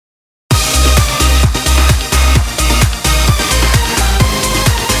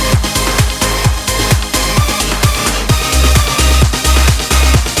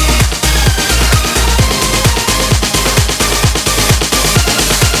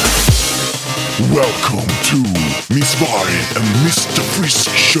Welcome to Miss Varg and Mr. Frisk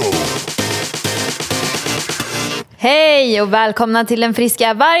Show. Hej och välkomna till den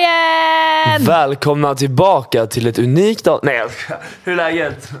friska vargen! Välkomna tillbaka till ett unikt Nej, hur är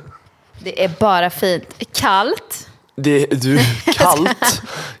läget? Det är bara fint. Kallt.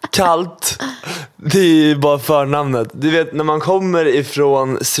 Kallt. Det är bara förnamnet. Du vet, när man kommer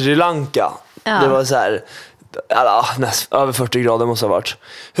ifrån Sri Lanka, det var så här, över 40 grader måste ha varit.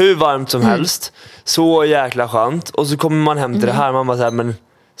 Hur varmt som helst. Så jäkla skönt. Och så kommer man hem till det här. Man bara så här, men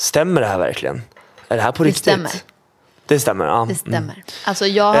stämmer det här verkligen? Är det här på riktigt? Stämmer. Det stämmer, ja. Det stämmer. Alltså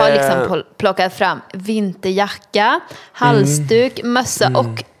jag har liksom plockat fram vinterjacka, halsduk, mössa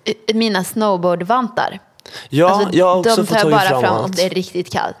och mina snowboardvantar. Ja, alltså, jag har också de fått tar jag tagit bara fram fram om allt. det är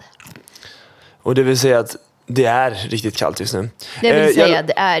riktigt kallt. Och det vill säga att det är riktigt kallt just nu. Det vill säga att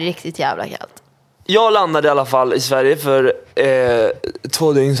det är riktigt jävla kallt. Jag landade i alla fall i Sverige för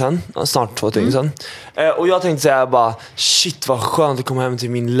 2 dygn sedan. Snart 2 dygn sedan. Och jag tänkte säga bara, shit vad skönt att komma hem till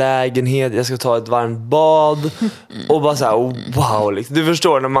min lägenhet. Jag ska ta ett varmt bad. Och bara såhär, wow liksom. Du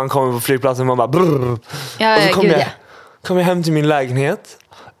förstår när man kommer på flygplatsen, man bara brrr. Ja, och så gud, kom jag hem till min lägenhet,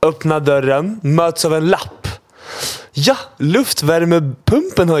 öppnar dörren, möts av en lapp. Ja,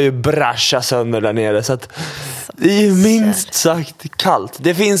 luftvärmepumpen har ju braschat sönder där nere, så att det är ju minst sagt kallt.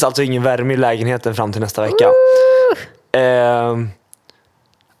 Det finns alltså ingen värme i lägenheten fram till nästa vecka.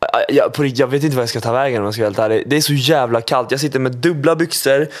 Jag vet inte vad jag ska ta vägen om jag ska vara helt ärlig. Det är så jävla kallt. Jag sitter med dubbla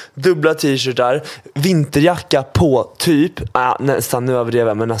byxor, dubbla t-shirtar, vinterjacka på typ. Nästan, nu överdrev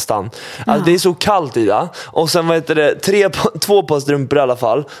jag, men nästan. Alltså, det är så kallt i det. Och sen 2 par strumpor i alla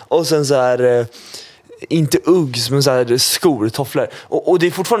fall. Och sen så här... inte Uggs, men så här skor, tofflor. Och det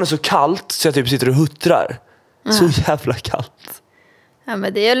är fortfarande så kallt så jag typ sitter och huttrar. Så jävla kallt. Ja,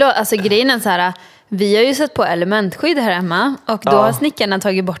 men det är alltså grejen är så här, vi har ju sett på elementskydd här hemma och då har snickarna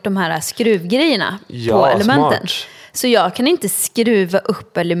tagit bort de här skruvgrejerna på elementen. Smart. Så jag kan inte skruva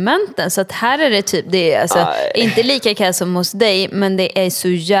upp elementen, så att här är det typ, det är alltså inte lika kallt som hos dig, men det är så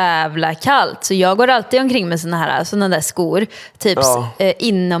jävla kallt. Så jag går alltid omkring med såna där skor, typ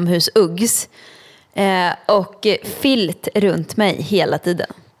inomhus Uggs. Och filt runt mig hela tiden.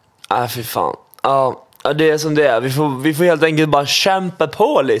 Fy fan. Ja, det är som det är. Vi får helt enkelt bara kämpa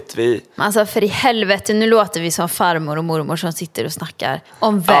på lite. Alltså för i helvete, nu låter vi som farmor och mormor som sitter och snackar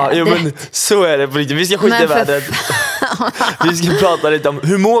om vädret. Ja, men så är det på riktigt. Vi ska skita i vädret. Vi ska prata lite om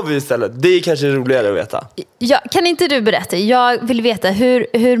hur mår vi istället. Det är kanske roligare att veta. Ja, kan inte du berätta? Jag vill veta,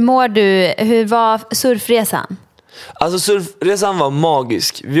 hur mår du? Hur var surfresan? Alltså surfresan var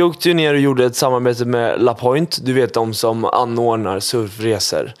magisk. Vi åkte ju ner och gjorde ett samarbete med La Point. Du vet, de som anordnar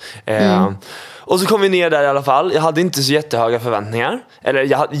surfresor. Och så kom vi ner där i alla fall. Jag hade inte så jättehöga förväntningar. Eller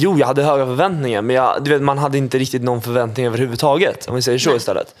jag hade höga förväntningar, men du vet, man hade inte riktigt någon förväntning överhuvudtaget, om vi säger så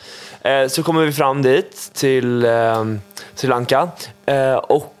istället. Så kommer vi fram dit till Sri Lanka.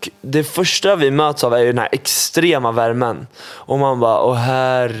 Och det första vi möts av är ju den här extrema värmen. Och man bara,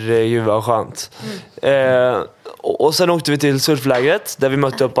 herregud vad skönt. Och sen åkte vi till surflägret där vi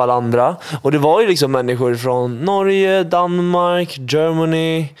mötte upp alla andra. Och det var ju liksom människor från Norge, Danmark,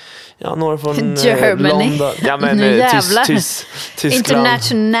 Germany. Ja, några från London. Ja, men Tyskland.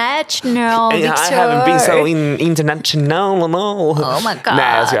 International, I haven't been so international. Oh my god.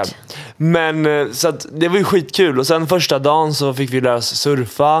 Nej, jag skojar. Men så att det var ju skitkul. Och sen första dagen så fick vi lära oss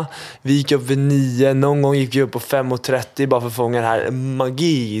surfa. Vi gick upp vid 9. Någon gång gick vi upp på 5:30 bara för att fånga det här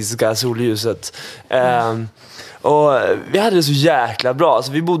magiska solljuset. Och vi hade det så jäkla bra.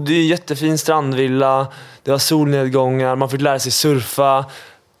 Alltså, vi bodde i en jättefin strandvilla. Det var solnedgångar. Man fick lära sig surfa.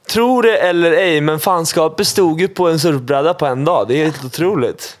 Tror det eller ej, men fanskapet stod ju på en surfbräda på en dag. Det är helt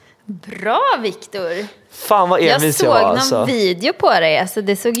otroligt. Bra, Viktor. Fan vad envis jag var. Jag såg någon video på dig. Alltså,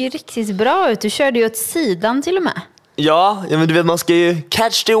 det såg ju riktigt bra ut. Du körde ju åt sidan till och med. Ja, men du vet, man ska ju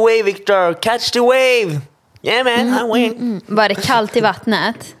catch the wave, Victor. Catch the wave. Yeah man, I win. Var det kallt i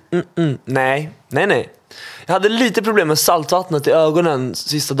vattnet? Nej. Jag hade lite problem med saltvattnet i ögonen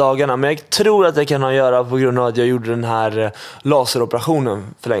sista dagarna, men jag tror att det kan ha att göra på grund av att jag gjorde den här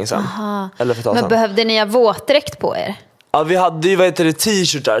laseroperationen för länge sedan. Eller för ett tag sedan. Men behövde ni ha våtdräkt på er? Ja, vi hade ju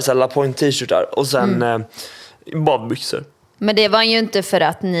t-shirtar, så La Point t-shirtar och sen badbyxor. Men det var ju inte för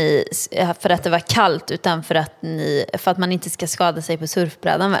att det var kallt, utan för att man inte ska skada sig på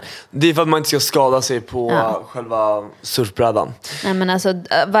surfbrädan, väl? Det är för att man inte ska skada sig på själva surfbrädan. Nej, men alltså,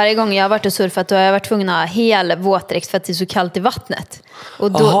 varje gång jag har varit och surfat då har jag varit tvungen att ha hel våtdräkt för att det är så kallt i vattnet.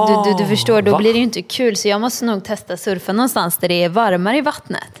 Och då, du förstår, då blir det ju inte kul. Så jag måste nog testa surfa någonstans där det är varmare i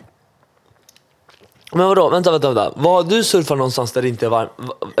vattnet. Men vadå? Vänta. Var du surfar någonstans där det inte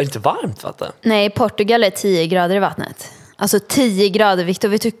är varmt vatten? Nej, i Portugal är 10 grader i vattnet. Alltså 10 grader, Victor,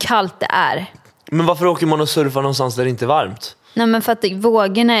 vet du hur kallt det är? Men varför åker man och surfar någonstans där det inte är varmt? Nej, men för att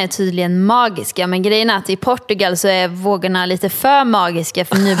vågorna är tydligen magiska. Men grejen är att i Portugal så är vågorna lite för magiska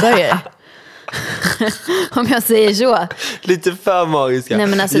för nybörjare. Om jag säger så. Lite för magiska. Nej,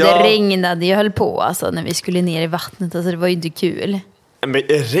 men alltså det regnade, jag höll på alltså, när vi skulle ner i vattnet. Alltså det var ju inte kul. Men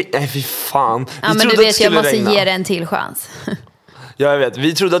nej fy fan. Ja, men du vet, jag måste ge det en till chans. Ja, jag vet.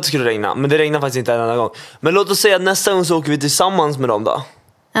 Vi trodde att det skulle regna, men det regnar faktiskt inte en enda gång. Men låt oss säga att nästa gång så åker vi tillsammans med dem då.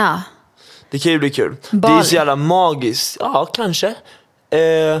 Ja. Det kan ju bli kul. Bali. Det är så jävla magiskt. Ja, kanske.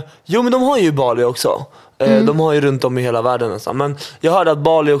 Jo, men de har ju Bali också. De har ju runt om i hela världen nästan. Men jag hörde att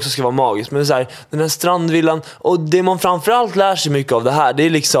Bali också ska vara magiskt. Men det är så här, den här strandvillan. Och det man framförallt lär sig mycket av det här, det är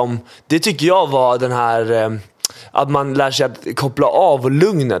liksom, det tycker jag var den här... att man lär sig att koppla av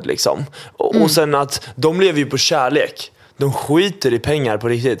lugnet liksom. Och sen att de lever ju på kärlek. De skiter i pengar på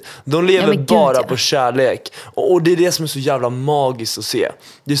riktigt. De lever bara på kärlek. Och det är det som är så jävla magiskt att se.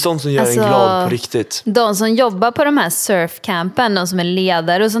 Det är sånt som gör en glad på riktigt. De som jobbar på de här surfcampen, de som är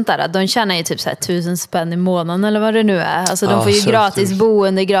ledare och sånt där, de tjänar ju typ så här 1000 spänn i månaden eller vad det nu är. Alltså de får ju gratis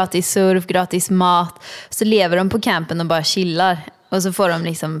boende, gratis surf, gratis mat. Så lever de på campen och bara chillar. Och så får de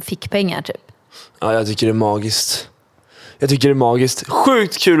liksom fickpengar typ. Ja, jag tycker det är magiskt. Jag tycker det är magiskt.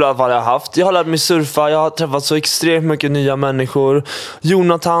 Sjukt kul i alla fall jag har haft. Jag har lärt mig surfa. Jag har träffat så extremt mycket nya människor.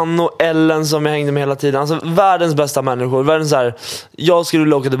 Jonathan och Ellen som jag hängde med hela tiden. Alltså världens bästa människor. Världens så här, jag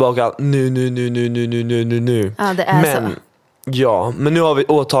skulle åka tillbaka nu. Ja, det är så. Ja, men nu har vi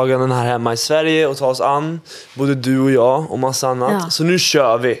åtaganden här hemma i Sverige och ta oss an. Både du och jag och massa annat. Ja. Så nu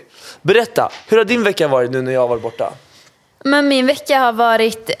kör vi. Berätta, hur har din vecka varit nu när jag var borta? Men min vecka har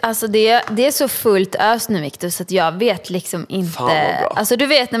varit, alltså det är så fullt ös nu, Victor, så att jag vet liksom inte. Fan vad bra. Alltså du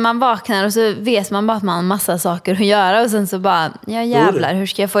vet när man vaknar och så vet man bara att man har massa saker att göra och sen så bara, ja jävlar, hur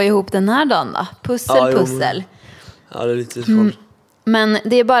ska jag få ihop den här dagen då? Pussel. Ja, det är lite svårt. Men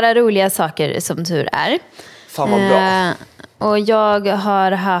det är bara roliga saker som tur är. Fan vad bra. Och jag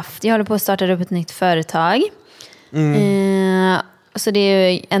håller på att starta upp ett nytt företag. Så det är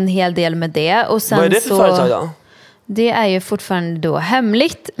ju en hel del med det. Och sen vad är det för företag då? Det är ju fortfarande då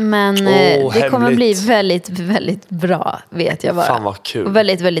hemligt, men det kommer bli väldigt, väldigt bra, vet jag bara. Fan vad kul. Och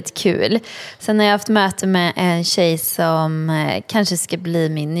väldigt, väldigt kul. Sen har jag haft möte med en tjej som kanske ska bli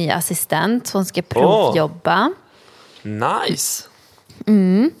min nya assistent. Hon ska provjobba. Nice.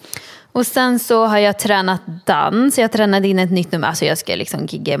 Och sen så har jag tränat dans. Jag tränade in ett nytt nummer. Alltså jag ska liksom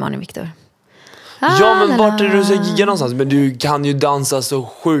gigga imorgon, Victor. Ja, men vart är du ska gigga någonstans? Men du kan ju dansa så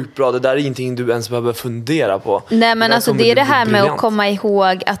sjukt bra. Det där är ingenting du ens behöver fundera på. Nej, men alltså det är det här med att komma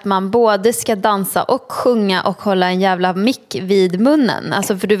ihåg att man både ska dansa och sjunga och hålla en jävla mick vid munnen.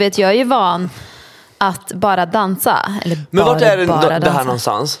 Alltså för du vet, jag är ju van att bara dansa. Eller men bara, vart är det här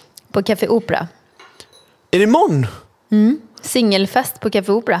någonstans? På Café Opera. Är det imorgon? Singelfest på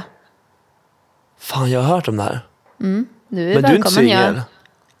Café Opera. Fan, jag har hört om det här. Du är men välkommen. du är inte singel?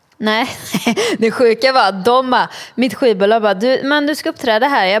 Nej, det sjuka var att mitt skivbolag bara, du ska uppträda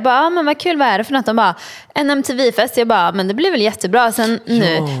här. Jag bara, men vad kul, vad är det för något? De bara, en MTV-fest. Jag bara, men det blir väl jättebra. Sen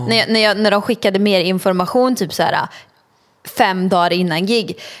nu, när de skickade mer information, typ så här 5 dagar innan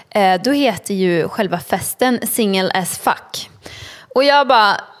gig, då heter ju själva festen Single as fuck. Och jag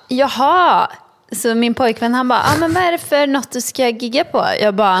bara, jaha. Så min pojkvän, han bara, men vad är det för något du ska gigga på?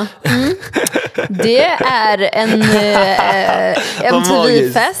 Jag bara, det är en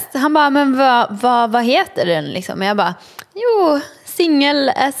MTV-fest. Han bara, men vad heter den liksom? Jag bara,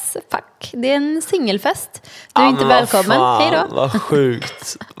 single as fuck. Det är en singelfest. Du är inte välkommen. Hej då. Vad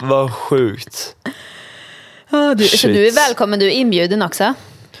sjukt. Så du är välkommen, du är inbjuden också.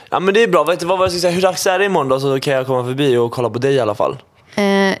 Ja, men det är bra. Vet du vad jag ska säga? Hur dags är det imorgon då? Så kan jag komma förbi och kolla på dig i alla fall.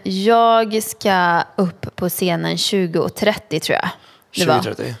 Jag ska upp på scenen 20:30 tror jag.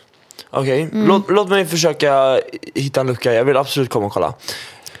 20:30. Okej. Låt mig försöka hitta en lucka. Jag vill absolut komma och kolla.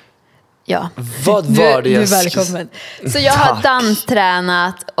 Ja. Vad var det du är välkommen. Så jag har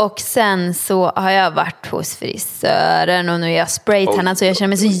danstränat och sen så har jag varit hos frisören och nu är jag spraytannad så jag känner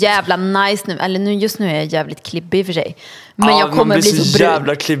mig så jävla nice nu. Eller just nu är jag jävligt klibbig i och för sig. Men jag kommer bli så brun.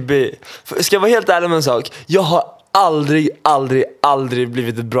 Jävla klibbig. Ska jag vara helt ärlig med en sak? Jag har aldrig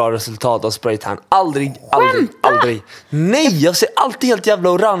blivit ett bra resultat av spraytan. Aldrig. Nej, jag ser alltid helt jävla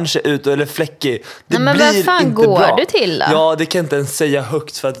orange ut eller fläckig. Det men blir vad fan inte går bra. Du till då? Ja, det kan jag inte ens säga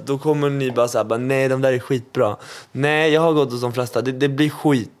högt för att då kommer ni bara säga, nej, de där är skitbra. Nej, jag har gått hos de flesta. Det blir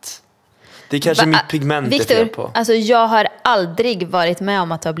skit. Det är kanske mitt pigment Victor, är fel på. Alltså jag har aldrig varit med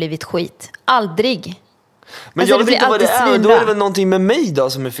om att det har blivit skit. Aldrig. Men alltså, jag vet inte vad det är. Då är det väl någonting med mig då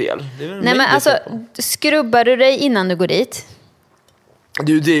som är fel. Det är väl nej, men alltså, skrubbar du dig innan du går dit?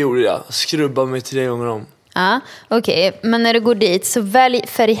 Det gjorde jag. Skrubba mig 3 gånger om. Ja, okej. Men när du går dit så välj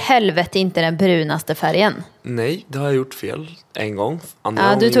för i helvete inte den brunaste färgen. Nej, det har jag gjort fel en gång.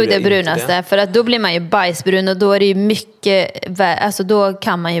 Ja, du tog det brunaste. För att då blir man ju bajsbrun och då är det ju mycket, alltså då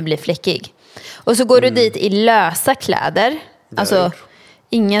kan man ju bli fläckig. Och så går du dit i lösa kläder. Alltså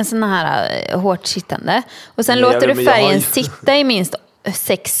ingen sån här hårt sittande. Och sen låter du färgen sitta i minst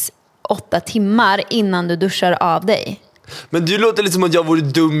 6-8 timmar innan du duschar av dig. Men du låter lite som att jag vore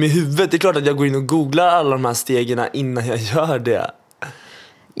dum i huvudet. Det är klart att jag går in och googlar alla de här stegen innan jag gör det.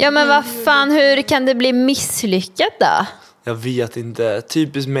 Ja, men vad fan, hur kan det bli misslyckat då? Jag vet inte.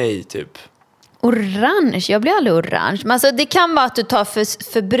 Typiskt mig, typ. Orange? Jag blir aldrig orange. Men alltså, det kan vara att du tar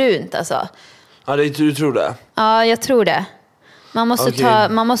för brunt, alltså. Ja, du tror det? Ja, jag tror det.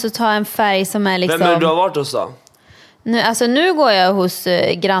 Man måste ta en färg som är liksom... Vem är det du har varit hos då? Nu går jag hos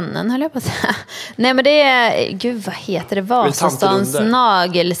grannen, höll jag på att säga. Nej, men det är... Gud, vad heter det? Vasastans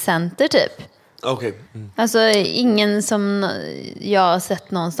nagelcenter, typ. Okej. Alltså, ingen som jag har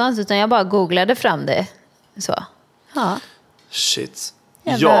sett någonstans, utan jag bara googlade fram det. Så. Ja. Shit.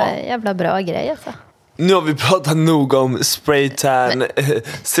 Jävla bra grej, alltså. Nu har vi pratat nog om spraytan,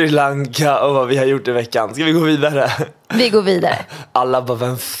 Sri Lanka och vad vi har gjort i veckan. Ska vi gå vidare? Vi går vidare. Alla bara,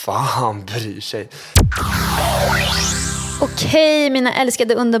 vem fan bryr sig? Okej, mina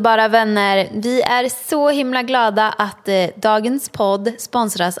älskade underbara vänner. Vi är så himla glada att dagens podd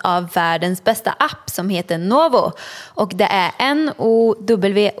sponsras av världens bästa app som heter Novo. Och det är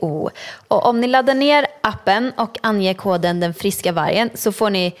NOWO. Och om ni laddar ner appen och anger koden Den friska vargen så får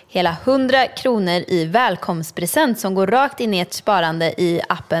ni hela 100 kronor i välkomstpresent som går rakt in i ert sparande i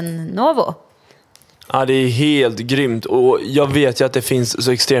appen Novo. Ja, det är helt grymt. Och jag vet ju att det finns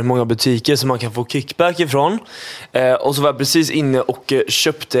så extremt många butiker som man kan få kickback ifrån. Och så var jag precis inne och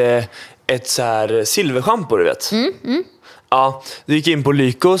köpte ett så här silverschampo, du vet. Ja, du gick in på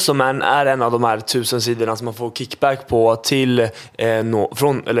Lyko som är en av de här 1000 sidorna som man får kickback på till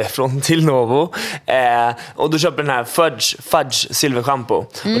till Novo. Och då köper den här Fudge silverschampo.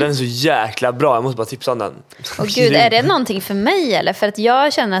 Och den är så jäkla bra, jag måste bara tipsa om den. Och gud, är det någonting för mig eller? För att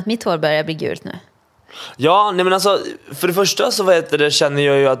jag känner att mitt hår börjar bli gult nu. Ja, nej men alltså, för det första så känner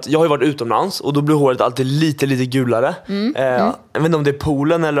jag ju att jag har ju varit utomlands och då blir håret alltid lite gulare. Jag vet inte om det är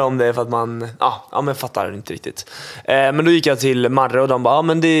poolen eller om det är för att man men fattar inte riktigt. Men då gick jag till Marre och de bara,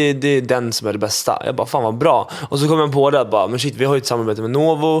 men det är den som är det bästa. Jag bara, fan vad bra. Och så kom jag på det bara, men shit, vi har ju ett samarbete med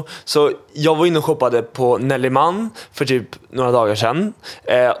Novo. Så jag var inne och shoppade på Nellyman för typ några dagar sedan.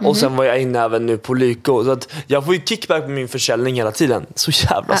 Och sen var jag inne även nu på Lyko. Så att jag får ju kickback på min försäljning hela tiden. Så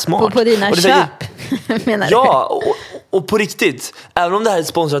jävla smart. På dina köp. Ja, och på riktigt, även om det här är ett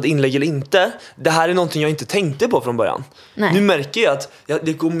sponsrat inlägg eller inte, det här är någonting jag inte tänkte på från början. Nej. Nu märker jag att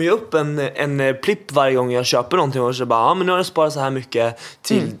det kommer ju upp en plipp varje gång jag köper någonting och så bara, men nu har jag sparat så här mycket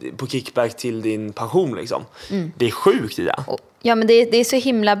på kickback till din pension liksom. Det är sjukt i det. Ja, men det är så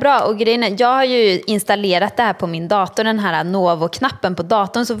himla bra. Och grejen är, jag har ju installerat det här på min dator, den här Novo-knappen på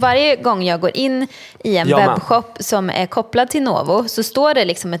datorn. Så varje gång jag går in i en webbshop som är kopplad till Novo så står det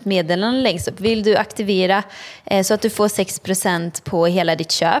liksom ett meddelande längst upp. Vill du aktivera så att du får 6% på hela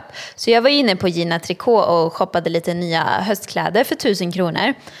ditt köp? Så jag var inne på Gina Tricot och shoppade lite nya höstkläder för 1000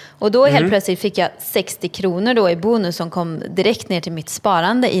 kronor. Och då helt plötsligt fick jag 60 kronor då i bonus som kom direkt ner till mitt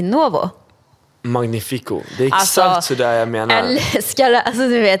sparande i Novo. Magnifico. Det är exakt så där jag menar. Älskar, alltså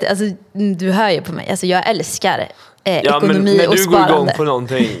du vet, alltså, du hör ju på mig. Alltså jag älskar ekonomi men och sparande. när du går igång på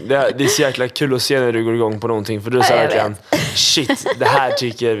någonting, det är så jäkla kul att se när du går igång på någonting. För du säger verkligen, shit, det här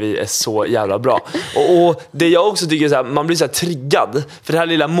tycker vi är så jävla bra. Och det jag också tycker är så här, man blir så här triggad. För det här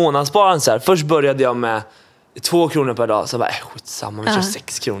lilla månadssparandet så här, först började jag med 2 kronor per dag. Sen bara, skitsamma, vi kör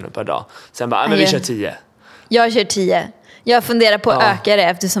 6 kronor per dag. Sen bara, men vi kör 10. Jag kör 10. Jag funderar på att öka det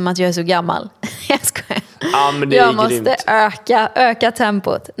eftersom att jag är så gammal. Jag skojar. Ja, men det är jag måste öka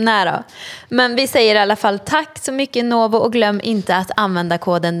tempot. Nej då. Men vi säger i alla fall tack så mycket Novo och glöm inte att använda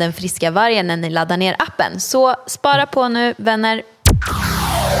koden Den friska vargen när ni laddar ner appen. Så spara på nu, vänner.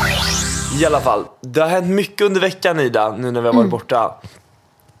 I alla fall, det har hänt mycket under veckan, Ida, nu när vi har varit borta.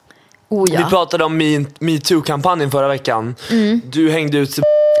 Oh, ja. Vi pratade om MeToo-kampanjen förra veckan. Du hängde ut.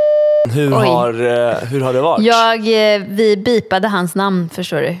 Hur har det varit? Vi bipade hans namn,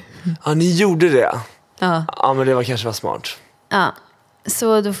 förstår du. Ja, ni gjorde det. Ja, men det var kanske smart. Ja,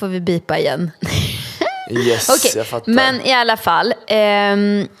 så då får vi bipa igen. Yes, okay. Jag fattar. Men i alla fall,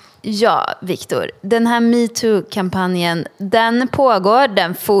 Viktor, den här MeToo-kampanjen, den pågår,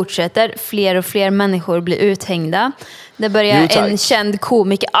 den fortsätter. Fler och fler människor blir uthängda. Det börjar en känd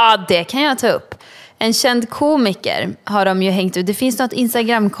komiker, det kan jag ta upp. En känd komiker har de ju hängt ut. Det finns något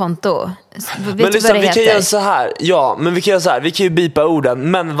Instagramkonto. Men lyssna, vi kan göra så här. Ja, men vi kan göra så här. Vi kan ju bipa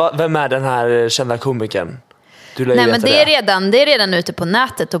orden. Men vem är den här kända komikern? Nej, men det är redan ute på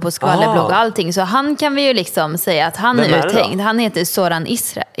nätet och på skvallerblogg och allting. Så han kan vi ju liksom säga att han är uthängd. Han heter Soran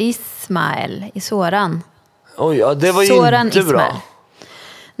Ismail. Soran. Oj, ja, det var ju Soran inte Ismail. bra.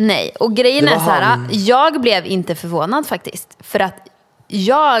 Nej, och grejen är så här. Jag blev inte förvånad faktiskt. För att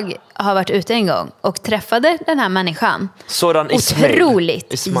jag har varit ute en gång och träffade den här människan. Soran Ismail.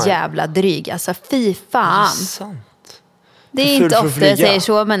 Otroligt jävla dryg. Alltså fy fan. Det är sant. Det är inte ofta jag säger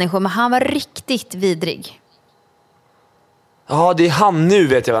så människor, men han var riktigt vidrig. Ja, det är han nu,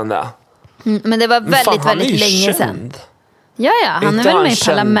 vet jag vem det är. Men det var väldigt länge sedan. Ja, han är väl med i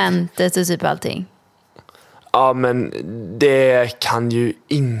parlamentet och typ allting. Ja, men det kan ju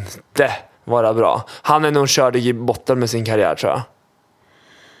inte vara bra. Han är nog körd i botten med sin karriär, tror jag.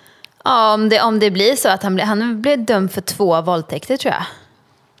 Ja, om det blir så att han blev dömd för 2 våldtäkter, tror jag.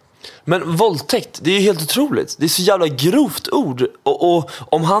 Men våldtäkt, det är ju helt otroligt. Det är så jävla grovt ord. Och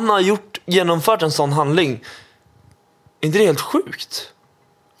om han har genomfört en sån handling, är inte det helt sjukt?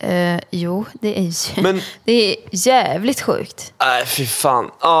 Jo, det är jävligt sjukt. Nej, fy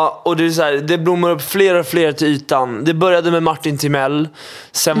fan. Ja, och det är så här, det blommar upp fler och fler till ytan. Det började med Martin Timell.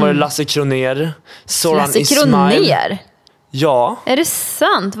 Sen var det Lasse Kronér. Soran Ismail. Kronér? Ja. Är det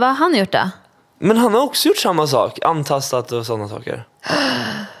sant? Vad har han gjort då? Men han har också gjort samma sak. Antastat och sådana saker.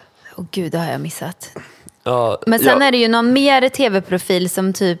 Gud, det har jag missat. Ja, men sen är det ju någon mer tv-profil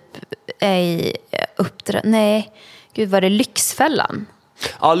som typ är i uppdrag. Nej, gud, var det Lyxfällan?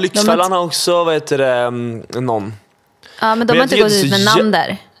 Ja, Lyxfällan har också, någon. Ja, men de har inte gått ut med namn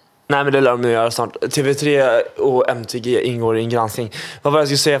där. Nej, men det lär de nu göra snart. TV3 och MTG ingår i en granskning. Vad var jag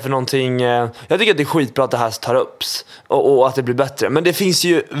skulle säga för någonting? Jag tycker att det är skitbra att det här tar upps och att det blir bättre. Men det finns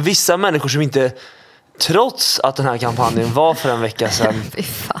ju vissa människor som inte, trots att den här kampanjen var för en vecka sedan,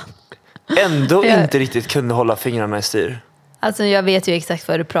 ändå inte riktigt kunde hålla fingrarna i styr. Alltså jag vet ju exakt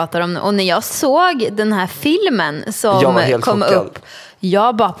vad du pratar om. Och när jag såg den här filmen som kom upp,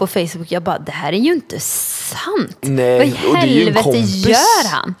 jag bara på Facebook, det här är ju inte sant. Nej, vad i helvete gör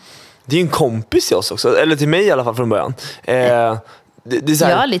han? Det är ju en kompis till oss också, eller till mig i alla fall från början. Det är så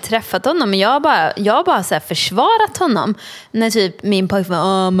här... Jag har aldrig träffat honom, men jag har bara så här försvarat honom. När typ min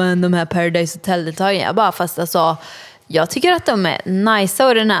pojkvän, men de här Paradise Hotel-deltagarna, jag bara fast alltså... Jag tycker att de är nice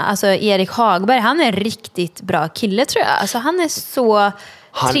och den här, alltså Erik Hagberg, han är en riktigt bra kille, tror jag. Alltså han är så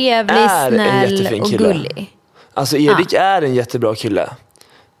trevlig, snäll och gullig. Alltså Erik är en jättebra kille.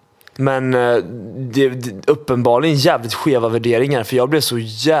 Men det uppenbarligen jävligt skeva värderingar, för jag blev så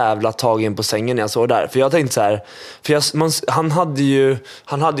jävla tagen på sängen när jag såg där. För jag tänkte så här,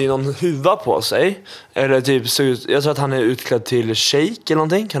 han hade ju någon huva på sig, eller typ så ut, jag tror att han är utklädd till shake eller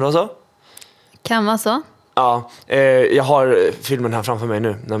någonting, kan det vara så? Kan vara så. Ja, jag har filmen här framför mig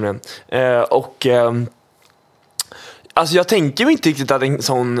nu nämligen. Alltså jag tänker mig inte riktigt att en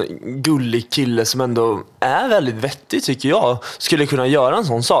sån gullig kille som ändå är väldigt vettig, tycker jag, skulle kunna göra en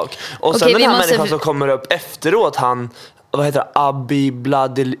sån sak. Och sen den här människan som kommer upp efteråt, han, vad heter det? Abi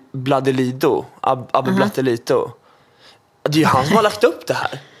Bladelido. Abi Bladelido. Det är ju han som har lagt upp det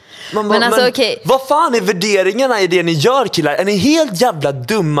här. Vad fan är värderingarna i det ni gör, killar? Är ni helt jävla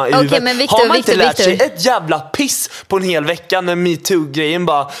dumma i huvudet? Har man inte lärt sig ett jävla piss på en hel vecka när MeToo-grejen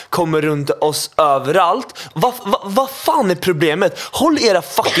bara kommer runt oss överallt? Vad fan är problemet? Håll era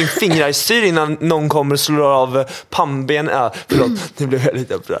fucking fingrar i styr innan någon kommer och slår av pannben. Förlåt, det blev jag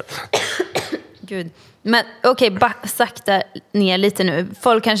lite upprörd. Gud. Men sakta ner lite nu.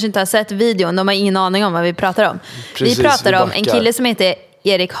 Folk kanske inte har sett videon, de har ingen aning om vad vi pratar om. Precis, vi pratar om en kille som heter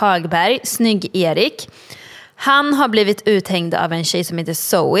Erik Hagberg, Snygg-Erik. Han har blivit uthängd av en tjej som heter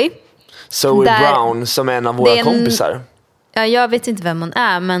Zoe Brown, som är en av våra kompisar. Ja, jag vet inte vem hon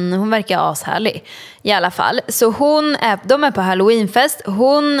är, men hon verkar ashärlig i alla fall. Så de är på Halloweenfest.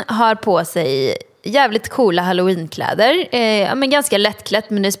 Hon har på sig jävligt coola Halloweenkläder. Men ganska lättklätt,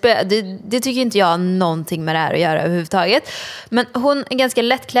 men det tycker inte jag har någonting med det här att göra överhuvudtaget. Men hon är ganska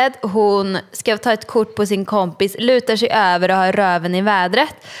lättklädd. Hon ska ta ett kort på sin kompis, lutar sig över och har röven i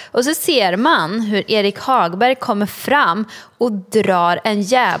vädret. Och så ser man hur Erik Hagberg kommer fram och drar en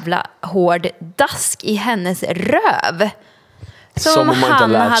jävla hård dask i hennes röv. Som om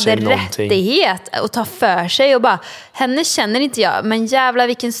han hade rättighet att ta för sig och bara, henne känner inte jag, men jävla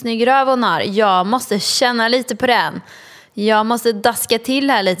vilken snygg röv hon har. Jag måste känna lite på den. Jag måste daska till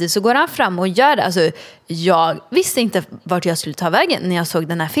här lite, så går han fram och gör det. Alltså, jag visste inte vart jag skulle ta vägen när jag såg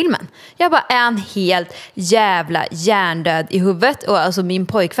den här filmen. Jag bara, är han helt jävla hjärndöd i huvudet? Och alltså min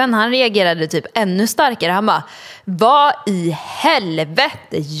pojkvän, han reagerade typ ännu starkare. Han bara, vad i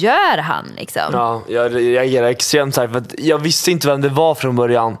helvete gör han liksom? Ja, jag reagerade extremt starkt för att jag visste inte vem det var från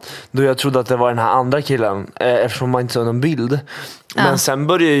början. Då jag trodde att det var den här andra killen, eftersom man inte såg någon bild. Men sen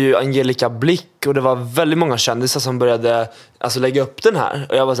började ju Angelica Blick och det var väldigt många kändisar som började lägga upp den här.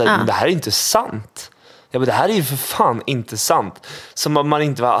 Och jag var såhär, men det här är inte sant. Det här är ju för fan inte sant. Som om man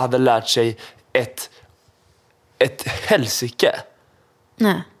inte hade lärt sig ett helsike.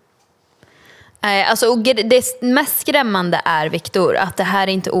 Nej. Alltså, det mest skrämmande är, Viktor, att det här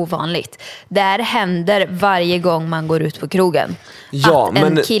är inte ovanligt. Det här händer varje gång man går ut på krogen. Ja, att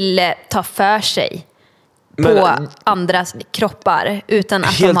en kille tar för sig på andras kroppar utan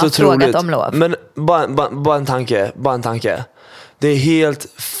att de har frågat om lov. Men bara en tanke. Det är helt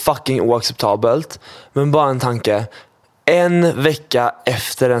fucking oacceptabelt. Men bara en tanke. En vecka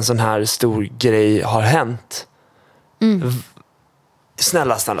efter en sån här stor grej har hänt.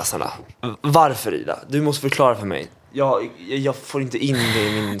 Snälla. Varför, Ida? Du måste förklara för mig. Jag får inte in det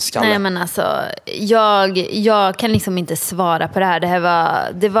i min skalle. Nej, men alltså, jag kan liksom inte svara på det här.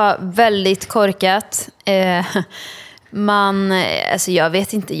 Det var väldigt korkat. Jag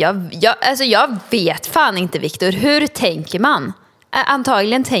vet inte. Jag vet fan inte, Viktor. Hur tänker man?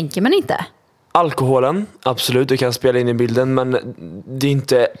 Antagligen tänker man inte. Alkoholen, absolut, det kan spela in i bilden. Men det är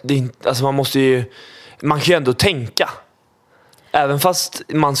inte alltså man kan ju ändå tänka. Även fast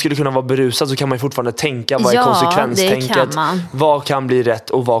man skulle kunna vara berusad så kan man ju fortfarande tänka. Vad är konsekvenstänket? Vad kan bli rätt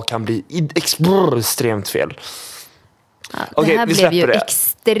och vad kan bli extremt fel? Det här blev ju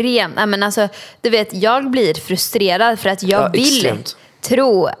extremt. Men alltså, du vet, jag blir frustrerad för att jag vill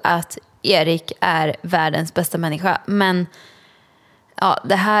tro att Erik är världens bästa människa. Men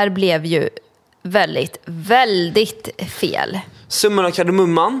det här blev ju väldigt, väldigt fel. Summan av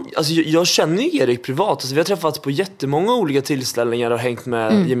kardemumman, alltså jag känner ju Erik privat, alltså vi har träffats på jättemånga olika tillställningar och hängt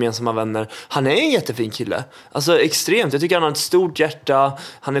med gemensamma vänner. Han är en jättefin kille, alltså extremt. Jag tycker han har ett stort hjärta,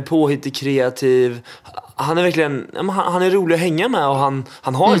 han är påhittig, kreativ, han är verkligen, han är rolig att hänga med och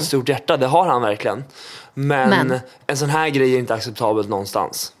han har ett stort hjärta, det har han verkligen. Men en sån här grej är inte acceptabelt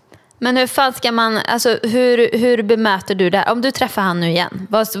någonstans. Men hur fan ska man, alltså hur bemöter du det? Om du träffar han nu igen,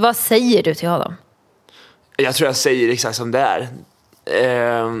 vad säger du till honom? Jag tror jag säger exakt som det är.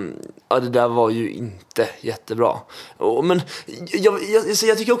 Det där var ju inte jättebra. Men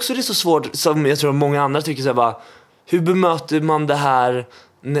jag tycker också det är så svårt, som jag tror många andra tycker, så här, bara, hur bemöter man det här?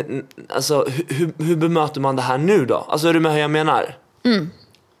 Alltså, hur bemöter man det här nu då? Alltså, är du med hur jag menar?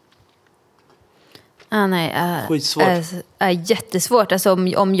 Skitsvårt. Jättesvårt. Alltså,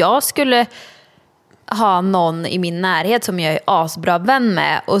 om jag skulle ha någon i min närhet som jag är asbra vän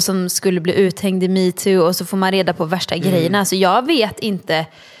med och som skulle bli uthängd i MeToo och så får man reda på värsta grejerna. Så jag vet inte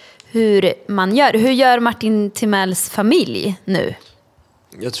hur man gör. Hur gör Martin Timells familj nu?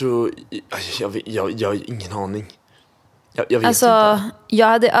 Jag tror... Jag har ingen aning. Jag vet inte.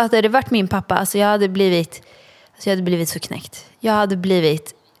 Hade det varit min pappa, alltså jag hade blivit så knäckt. Jag hade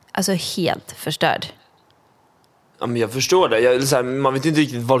blivit helt förstörd. Ja, men jag förstår det. Man vet inte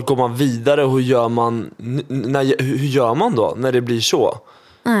riktigt vart går man vidare och hur gör man då när det blir så?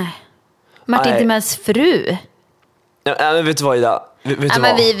 Nej. Martin Timells fru. Men vet du vad, Ida? Vi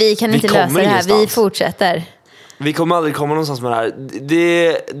kan inte lösa det här. Vi fortsätter. Vi kommer aldrig komma någonstans med det här.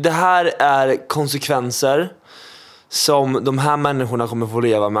 Det här är konsekvenser som de här människorna kommer få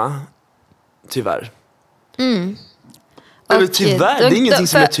leva med. Tyvärr. Eller tyvärr, det är ingenting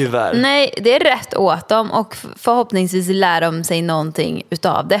som är tyvärr. Nej, det är rätt åt dem och förhoppningsvis lär de sig någonting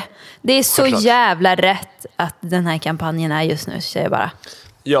utav det. Det är så jävla rätt att den här kampanjen är just nu, säger jag bara.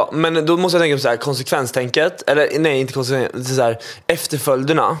 Ja, men då måste jag tänka på så här, konsekvenstänket, eller nej, inte konsekvens, så här,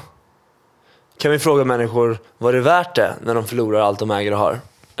 efterföljderna. Kan vi fråga människor, vad är det värt det när de förlorar allt de äger och har?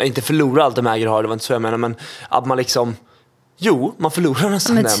 Inte förlorar allt de äger och har, det var inte så jag menar, men att man liksom... Jo, man förlorar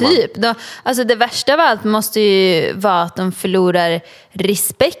nästan. Men typ, alltså det värsta av allt måste ju vara att de förlorar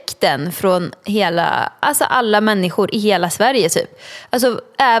respekten från alla människor i hela Sverige typ. Alltså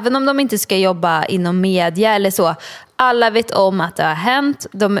även om de inte ska jobba inom media eller så, alla vet om att det har hänt,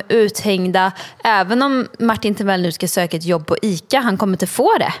 de är uthängda. Även om Martin Timell nu ska söka ett jobb på ICA, han kommer inte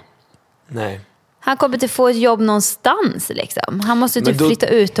få det. Nej. Han kommer inte få ett jobb någonstans liksom. Han måste typ flytta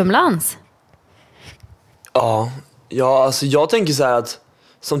utomlands. Ja, alltså jag tänker så här att,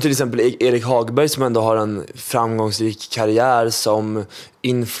 som till exempel Erik Hagberg som ändå har en framgångsrik karriär som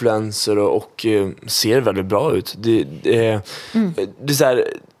influencer och ser väldigt bra ut. Det är så här,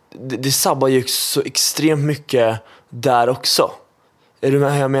 det sabbar ju så extremt mycket där också. Är du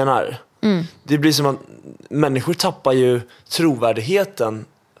med hur jag menar? Det blir som att människor tappar ju trovärdigheten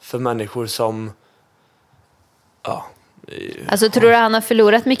för människor som Alltså tror du han har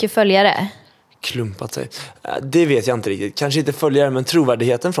förlorat mycket följare? klumpat sig. Det vet jag inte riktigt. Kanske inte följare, men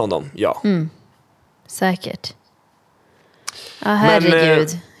trovärdigheten från dem, ja. Säkert. Ja, herregud.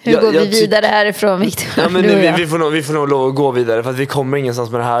 Men, Hur går vi vidare härifrån, Victor? Ja, men vi får nog lov att gå vidare, för att vi kommer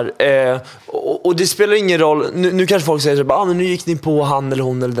ingenstans med det här. Och det spelar ingen roll. Nu kanske folk säger så men nu gick ni på han eller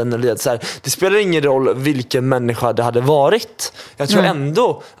hon eller den eller det. Så här, det spelar ingen roll vilken människa det hade varit. Jag tror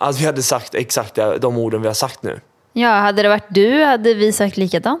ändå att vi hade sagt exakt de orden vi har sagt nu. Ja, hade det varit du hade vi sagt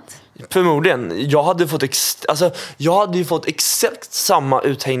likadant. Förmodligen. Jag hade ju fått exakt samma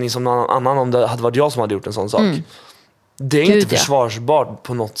uthängning som någon annan om det hade varit jag som hade gjort en sån sak. Det är inte försvarsbart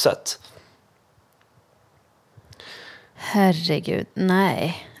på något sätt. Herregud,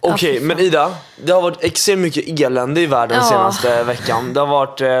 nej. Okej, men Ida, det har varit extremt mycket elände i världen senaste veckan. Det har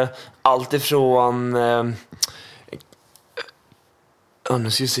varit allt ifrån...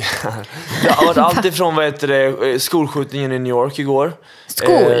 nu ska vi se här. Det har varit allt ifrån skolskjutningen i New York igår.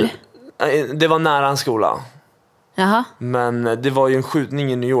 Det var nära en skola. Jaha. Men det var ju en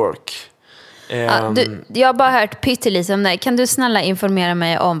skjutning i New York. Jag har bara hört pyttelite om det. Kan du snälla informera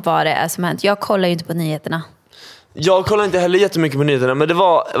mig om vad det är som hänt? Jag kollar ju inte på nyheterna. Jag kollar inte heller jättemycket på nyheterna, men det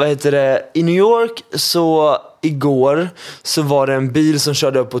var, i New York så igår så var det en bil som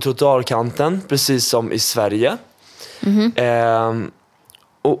körde upp på trottoarkanten, precis som i Sverige.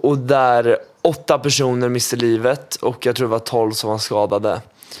 Och där 8 personer miste livet och jag tror det var 12 som var skadade.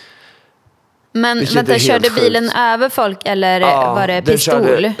 Men vänta, körde bilen över folk eller var det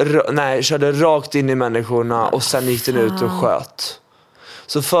pistol? Körde rakt in i människorna och sen gick den ut och sköt.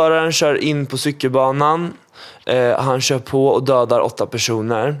 Så föraren kör in på cykelbanan. Han kör på och dödar 8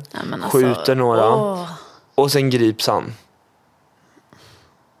 personer. Skjuter några. Och sen grips han.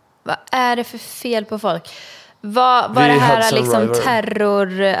 Vad är det för fel på folk? Var det här liksom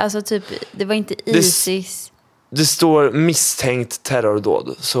terror? Alltså typ, det var inte ISIS. Det står misstänkt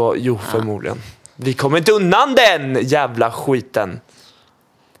terrordåd. Så förmodligen. Vi kommer inte undan den jävla skiten.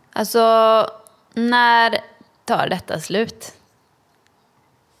 Alltså, när tar detta slut?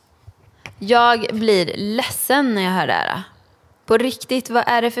 Jag blir ledsen när jag hör det här. På riktigt, vad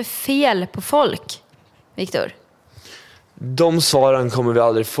är det för fel på folk, Victor? De svaren kommer vi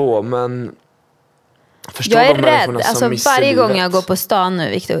aldrig få, men... Jag är rädd, alltså varje gång jag går på stan nu,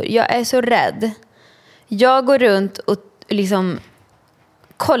 Victor. Jag är så rädd. Jag går runt och liksom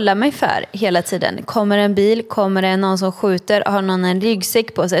kollar mig för hela tiden. Kommer en bil, kommer det någon som skjuter, har någon en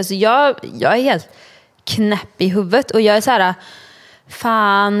ryggsäck på sig. Alltså jag är helt knäpp i huvudet och jag är så här...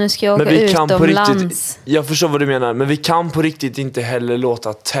 Fan, nu ska jag åka utomlands. Jag förstår vad du menar, men vi kan på riktigt inte heller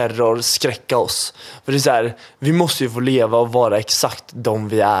låta terror skräcka oss. För det är så här, vi måste ju få leva och vara exakt de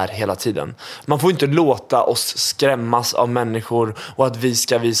vi är hela tiden. Man får inte låta oss skrämmas av människor och att vi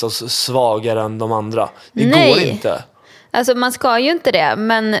ska visa oss svagare än de andra. Det går inte. Alltså man ska ju inte det,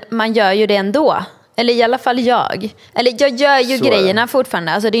 men man gör ju det ändå. Eller i alla fall jag. Eller jag gör ju så grejerna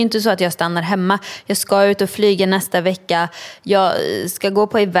fortfarande. Alltså det är inte så att jag stannar hemma. Jag ska ut och flyga nästa vecka. Jag ska gå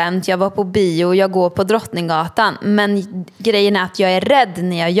på event. Jag var på bio. Jag går på Drottninggatan. Men grejen är att jag är rädd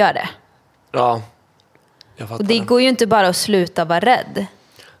när jag gör det. Ja, jag fattar. Och det går ju inte bara att sluta vara rädd.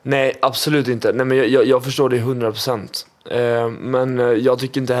 Nej, absolut inte. Nej, men jag förstår det 100%. Men jag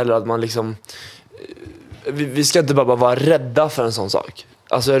tycker inte heller att man liksom... Vi ska inte bara vara rädda för en sån sak.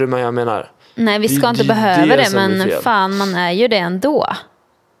 Alltså är det vad jag menar? Nej, vi ska inte behöva det, men fan, man är ju det ändå.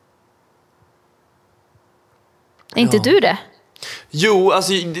 Är inte du det? Jo,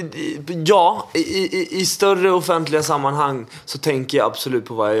 alltså ja, i större offentliga sammanhang så tänker jag absolut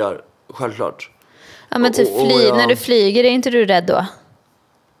på vad jag gör, självklart. Ja, men typ när du flyger, är inte du rädd då?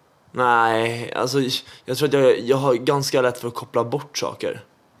 Nej, alltså jag tror att jag har ganska lätt för att koppla bort saker.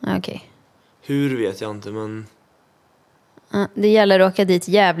 Okej. Hur vet jag inte, men... Det gäller att åka dit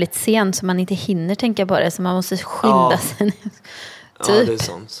jävligt sent så man inte hinner tänka på det, så man måste skynda sig. Typ. Ja, det är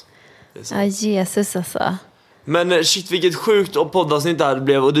sant. Ja, Jesus alltså. Men shit, vilket sjukt och poddavsnitt det här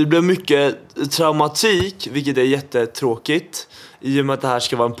blev. Och det blev mycket traumatik, vilket är jättetråkigt. I och med att det här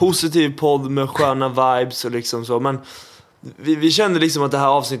ska vara en positiv podd med sköna vibes och liksom så. Men vi kände liksom att det här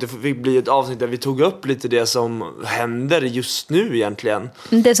avsnittet fick bli ett avsnitt där vi tog upp lite det som händer just nu egentligen.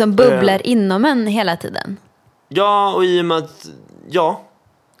 Det som bubblar inom en hela tiden. Ja, och i och med att... Ja.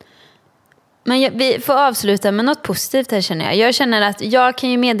 Men vi får avsluta med något positivt här, känner jag. Jag känner att jag kan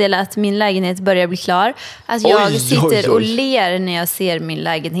ju meddela att min lägenhet börjar bli klar. Att jag sitter och ler när jag ser min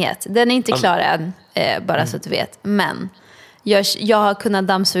lägenhet. Den är inte klar än, bara så att du vet. Men Jag har kunnat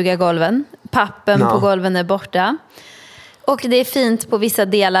dammsuga golven. Pappen på golven är borta. Och det är fint på vissa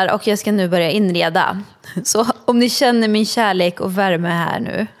delar och jag ska nu börja inreda. Så om ni känner min kärlek och värme här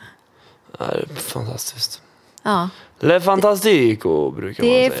nu. Ja, det är fantastiskt. Ja. Det är fantastico brukar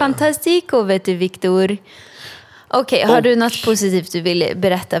man Det säga. är fantastico, vet du, Viktor. Okej, har du något positivt du vill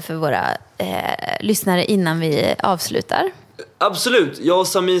berätta för våra lyssnare innan vi avslutar? Absolut, jag och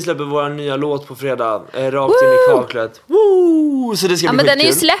Samin släpper vår nya låt på fredag. Rakt in i kaklet. Woo! Så det ska bli Men den är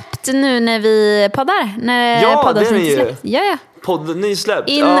ju skitkul. släppt nu när vi poddar. När Ja, poddavsnittet den är ju- släppt. Ja. Podden är släppt.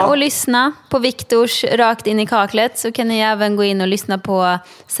 In och lyssna på Viktors Rakt in i kaklet. Så kan ni även gå in och lyssna på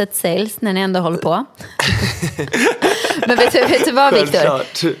Set Sales när ni ändå håller på. Men vet du vad, Viktor?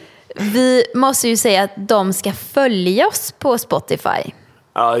 Självklart. Vi måste ju säga att de ska följa oss på Spotify.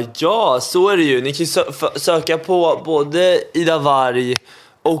 Ja, så är det ju. Ni kan ju söka på både Ida Varg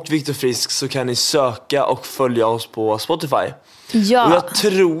och Viktor Frisk, så kan ni söka och följa oss på Spotify. Och Ja, jag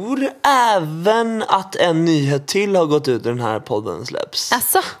tror även att en nyhet till har gått ut när den här podden släpps.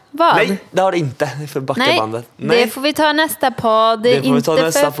 alltså vad? Nej, det har det inte. Det är för backa Nej, bandet. det får vi ta nästa podd. Det är Det får vi ta inte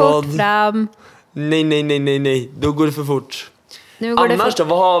nästa för fort podd. fram. Nej. Då går det för fort. Nu går det Annars för...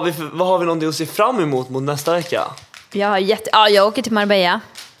 då, vad har vi någonting att se fram emot mot nästa vecka? Jag åker till Marbella.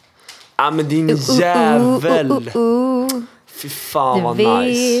 Men din jävel. Fy fan Du vad vet.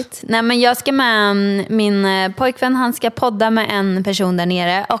 nice. Nej, men jag ska med min pojkvän, han ska podda med en person där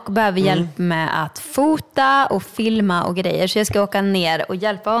nere och behöver hjälp med att fota och filma och grejer. Så jag ska åka ner och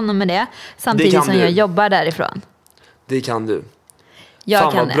hjälpa honom med det samtidigt kan som du. jag jobbar därifrån. Det kan du. Jag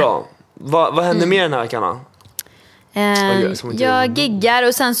Fan kan vad det. bra. Vad händer mer den här veckan då? Jag giggar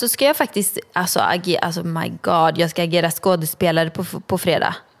och sen så ska jag faktiskt, alltså my god, jag ska agera skådespelare på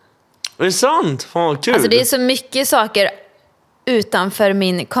fredag. Är det sant? Fan vad kul. Alltså det är så mycket saker utanför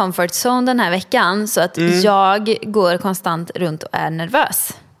min comfort zone den här veckan så att jag går konstant runt och är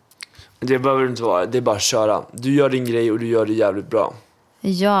nervös. Det behöver du inte vara. Det är bara att köra. Du gör din grej och du gör det jävligt bra.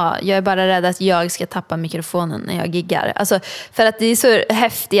 Ja, jag är bara rädd att jag ska tappa mikrofonen när jag giggar. Alltså, för att det är så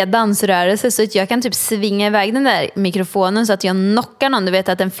häftiga dansrörelser så att jag kan typ svinga iväg den där mikrofonen så att jag knockar någon. Du vet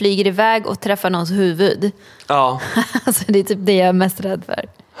att den flyger iväg och träffar någons huvud. Ja, Alltså det är typ det jag är mest rädd för.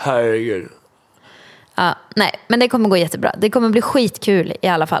 herregud. Ja, nej, men det kommer gå jättebra. Det kommer bli skitkul i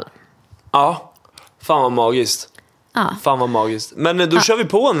alla fall. Ja, fan vad magiskt. Ja. Fan vad magiskt. Men då kör vi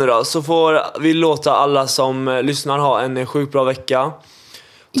på nu då. Så får vi låta alla som lyssnar ha en sjukt bra vecka.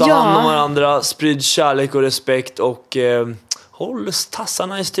 Ta hand om varandra, sprid kärlek och respekt och håll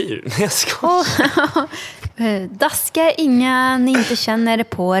tassarna i styr. Nej, jag skojar. Daska inga ni inte känner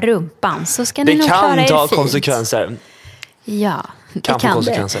på rumpan så ska ni Det nog klara kan er ta fint. konsekvenser. Ja, det Kan få kan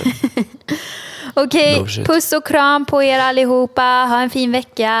konsekvenser. det. Okej, No shit. puss och kram på er allihopa. Ha en fin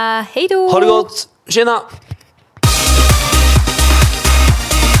vecka. Hej då! Ha det gott. Tjena!